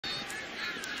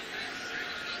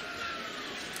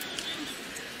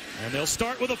And they'll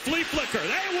start with a flea flicker.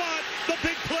 They want the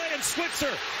big play, and Switzer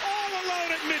all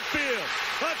alone at midfield.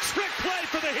 A trick play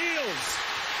for the Heels.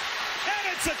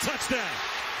 And it's a touchdown.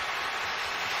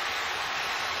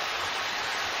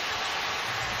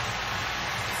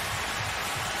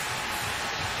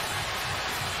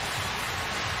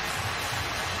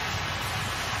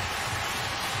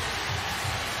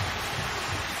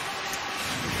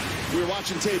 We were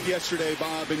watching tape yesterday,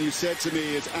 Bob, and you said to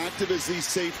me, as active as these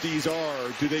safeties are,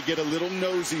 do they get a little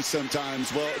nosy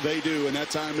sometimes? Well, they do, and that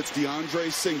time it's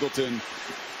DeAndre Singleton,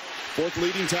 fourth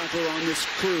leading tackler on this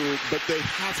crew, but they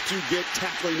have to get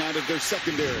tackling out of their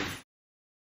secondary.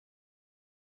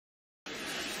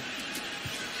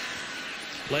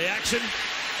 Play action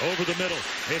over the middle.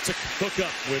 It's a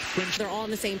hookup with Quinn. They're all on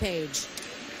the same page.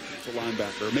 The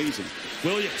linebacker, amazing.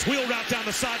 Williams, wheel route down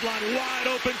the sideline, wide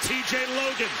open, TJ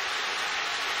Logan.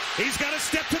 He's got to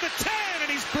step to the 10,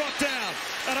 and he's brought down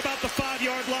at about the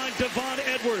 5-yard line. Devon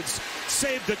Edwards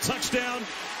saved the touchdown.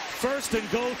 First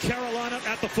and goal, Carolina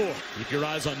at the 4. Keep your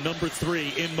eyes on number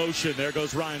 3 in motion. There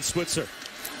goes Ryan Switzer.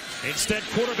 Instead,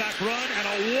 quarterback run and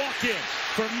a walk-in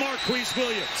for Marquise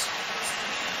Williams.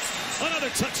 Another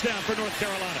touchdown for North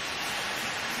Carolina.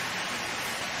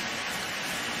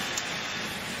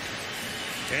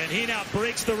 And he now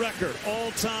breaks the record.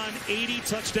 All-time 80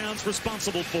 touchdowns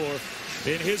responsible for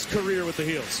in his career with the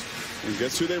Heels. And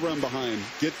guess who they run behind?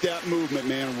 Get that movement,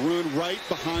 man. Run right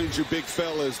behind your big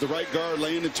fellas. The right guard,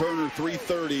 Landon Turner,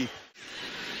 330.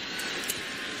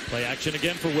 Play action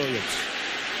again for Williams.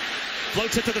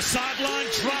 Floats it to the sideline,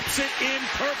 drops it in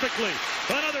perfectly.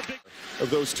 Another big... Of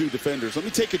those two defenders. Let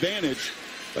me take advantage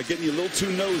by getting you a little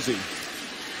too nosy.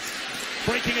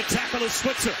 Breaking a tackle of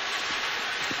Switzer.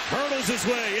 Hurdles his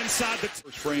way inside the...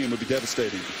 First frame would be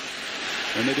devastating.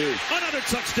 And they do. Another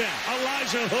touchdown.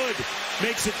 Elijah Hood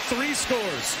makes it 3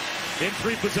 scores in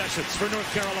 3 possessions for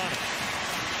North Carolina.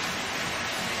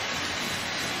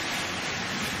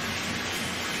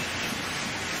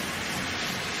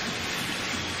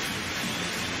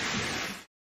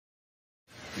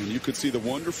 And you could see the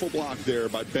wonderful block there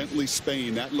by Bentley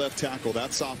Spain, that left tackle,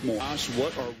 that sophomore. Gosh,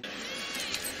 what are...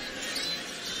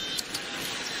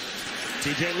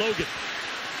 TJ Logan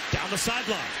down the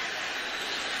sideline.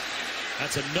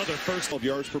 That's another first. 12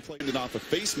 yards per play and off a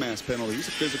face mask penalty. He's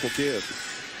a physical kid.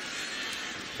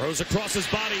 Throws across his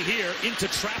body here into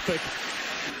traffic.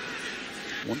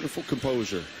 Wonderful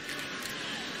composure.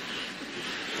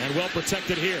 And well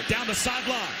protected here. Down the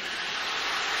sideline.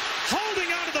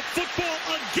 Holding on to the football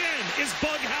again is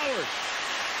Bug Howard.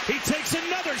 He takes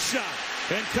another shot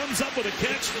and comes up with a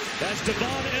catch as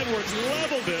Devon Edwards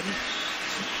leveled him.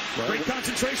 Great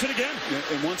concentration again.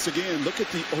 And once again, look at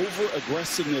the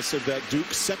over-aggressiveness of that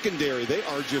Duke secondary. They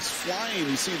are just flying.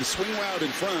 You see the swing route in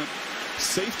front.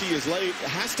 Safety is late.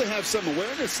 Has to have some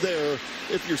awareness there.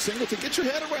 If you're Singleton, get your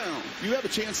head around. You have a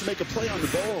chance to make a play on the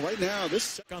ball right now.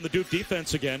 This on the Duke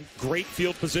defense again. Great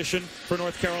field position for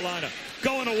North Carolina.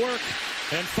 Going to work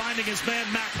and finding his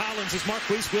man, Mac Hollins, is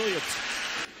Marquise Williams.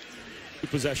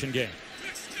 Possession game.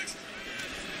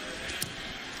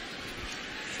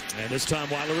 And this time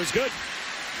Weiler is good.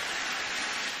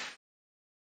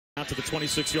 Out to the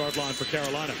 26-yard line for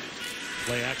Carolina.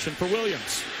 Play action for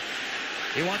Williams.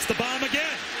 He wants the bomb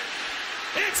again.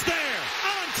 It's there.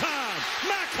 On time.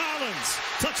 Mac Hollins.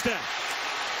 Touchdown.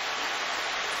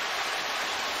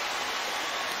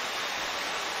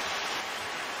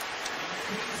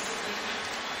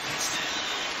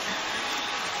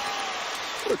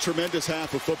 What a tremendous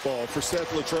half of football for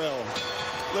Seth Luttrell.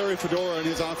 Larry Fedora and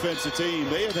his offensive team,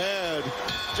 they have had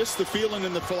just the feeling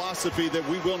and the philosophy that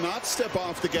we will not step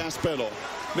off the gas pedal.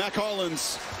 Mac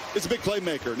Hollins is a big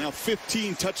playmaker. Now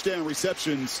 15 touchdown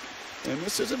receptions. And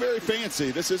this isn't very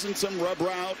fancy. This isn't some rub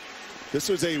route. This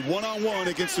was a one-on-one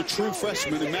against a true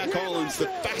freshman. And Mac Hollins, the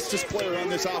fastest player on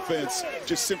this offense,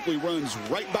 just simply runs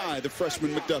right by the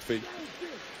freshman McDuffie.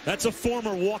 That's a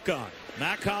former walk-on.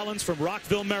 Mac Hollins from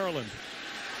Rockville, Maryland.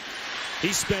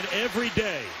 He spent every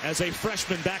day as a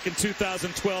freshman back in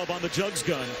 2012 on the jugs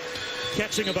gun,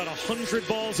 catching about 100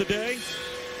 balls a day.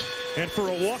 And for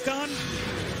a walk-on,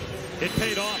 it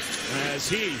paid off as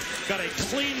he got a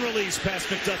clean release past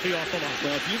McDuffie off the line.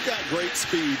 Well, if you've got great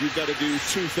speed, you've got to do 2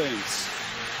 things.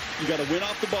 You got to win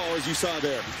off the ball, as you saw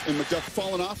there. And McDuffie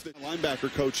falling off the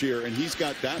linebacker coach here, and he's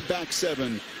got that back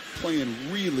 7 playing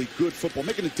really good football,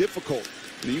 making it difficult.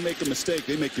 And you make a mistake,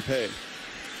 they make you pay.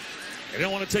 You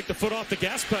don't want to take the foot off the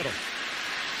gas pedal.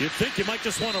 You'd think you might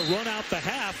just want to run out the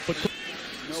half, but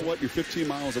you know what? You're 15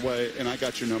 miles away, and I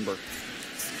got your number.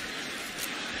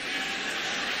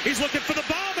 He's looking for the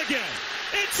bomb again.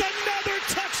 It's another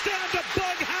touchdown to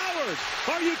Bug Howard.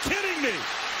 Are you kidding me?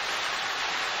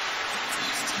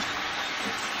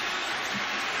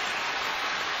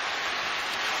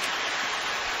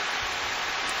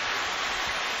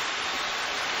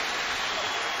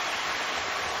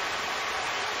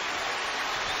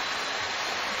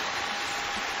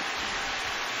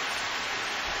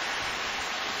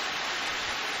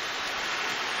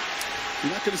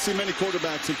 You're not going to see many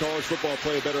quarterbacks in college football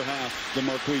play a better half than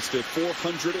Marquise did.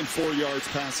 404 yards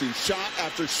passing, shot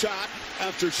after shot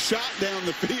after shot down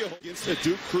the field. Against a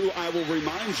Duke crew, I will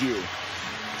remind you,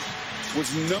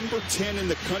 was number 10 in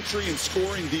the country in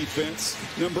scoring defense,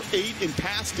 number 8 in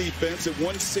pass defense at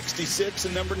 166,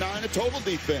 and number 9 in total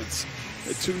defense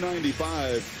at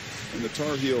 295. And the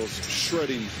Tar Heels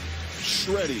shredding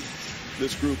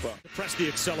this group up. Press the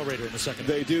accelerator in the second.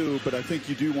 They do, but I think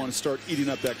you do want to start eating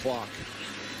up that clock.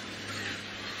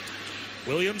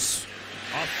 Williams,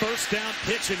 a first down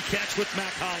pitch and catch with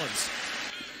Mac Hollins.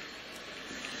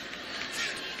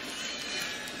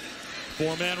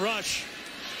 Four-man rush.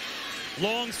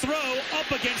 Long throw up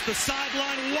against the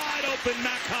sideline, wide open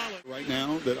Mac Hollins. Right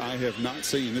now that I have not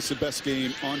seen. This is the best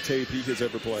game on tape he has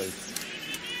ever played.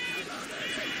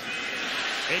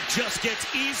 It just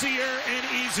gets easier and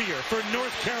easier for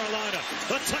North Carolina.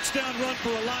 A touchdown run for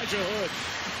Elijah Hood.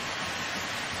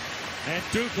 And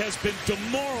Duke has been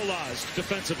demoralized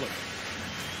defensively.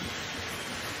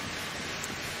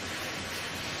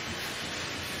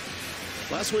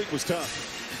 Last week was tough.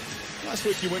 Last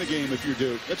week you win a game if you're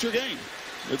Duke. That's your game.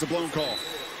 It's a blown call.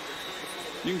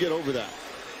 You can get over that.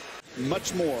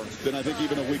 Much more than I think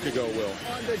even a week ago will.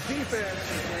 On the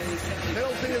defense,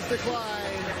 penalty is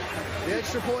declined. The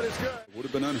extra point is good. Would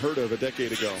have been unheard of a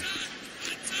decade ago.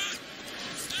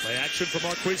 Play action for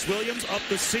Marquise Williams. Up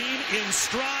the seam, in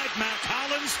stride, Mac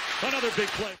Hollins. Another big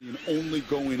play. And only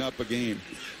going up a game.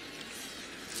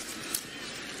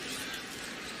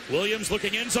 Williams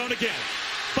looking end zone again.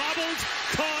 Bobbled,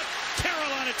 caught,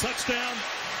 Carolina touchdown.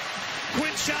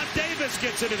 Quinshot Davis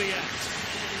gets into the act.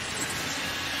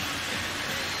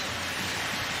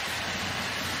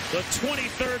 The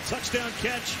 23rd touchdown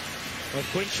catch of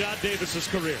Quinshot Davis's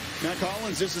career. Mac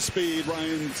Hollins is the speed.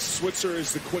 Ryan Switzer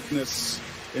is the quickness.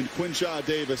 And Quinshot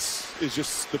Davis is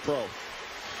just the pro.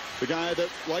 The guy that,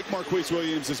 like Marquise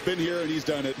Williams, has been here and he's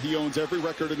done it. He owns every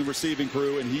record in the receiving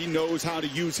crew, and he knows how to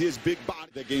use his big body.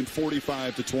 That game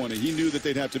 45-20. He knew that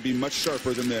they'd have to be much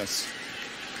sharper than this.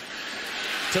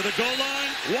 To the goal line,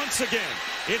 once again,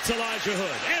 it's Elijah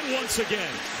Hood. And once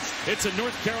again, it's a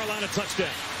North Carolina touchdown.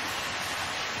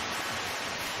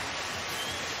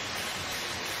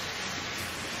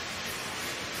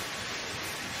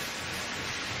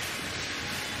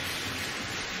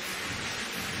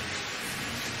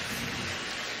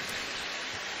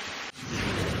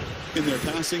 In their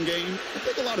passing game, I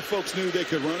think a lot of folks knew they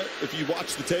could run it. If you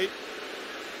watch the tape,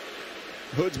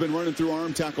 Hood's been running through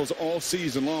arm tackles all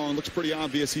season long. Looks pretty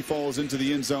obvious he falls into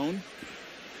the end zone.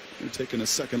 We're taking a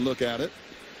second look at it.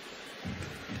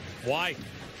 Why?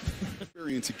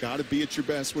 Experience. You got to be at your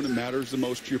best when it matters the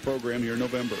most to your program here in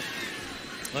November.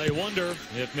 I wonder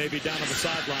if maybe down on the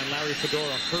sideline, Larry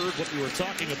Fedora heard what we were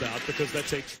talking about, because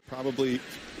that's a probably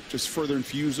just further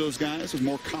infuse those guys with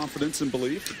more confidence and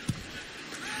belief.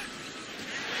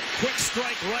 Quick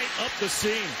strike right up the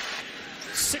seam.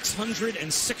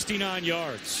 669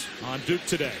 yards on Duke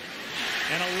today.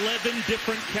 And 11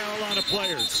 different Carolina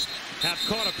players have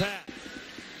caught a pass.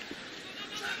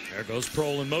 There goes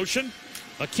Prohl in motion.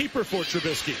 A keeper for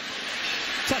Trubisky.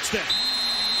 Touchdown.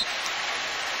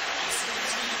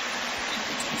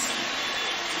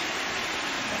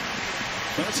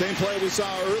 That same play we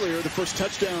saw earlier, the first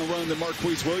touchdown run that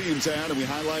Marquise Williams had, and we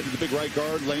highlighted the big right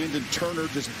guard, Landon Turner,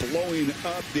 just blowing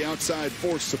up the outside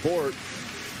force support.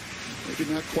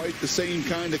 Maybe not quite the same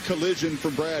kind of collision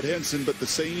from Brad Henson, but the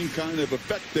same kind of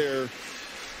effect there.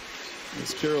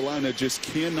 As Carolina just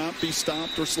cannot be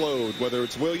stopped or slowed, whether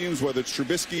it's Williams, whether it's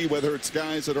Trubisky, whether it's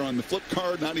guys that are on the flip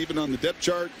card, not even on the depth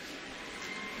chart.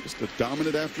 Just a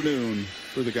dominant afternoon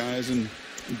for the guys in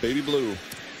baby blue.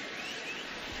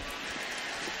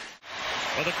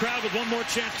 Well, the crowd with one more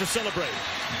chance to celebrate.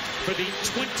 For the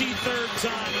 23rd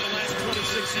time in the last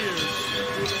 26 years,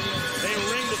 they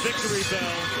ring the victory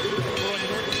bell for a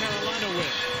North Carolina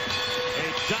win. A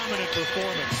dominant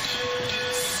performance.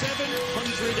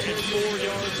 704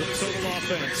 yards of total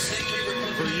offense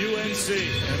for UNC,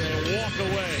 and they walk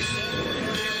away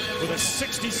with a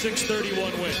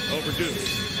 66-31 win over Duke.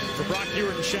 For Brock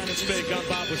Hewitt and Shannon Spake, I'm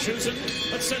Bob Wischusen.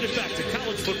 Let's send it back to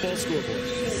College Football Scoreboard.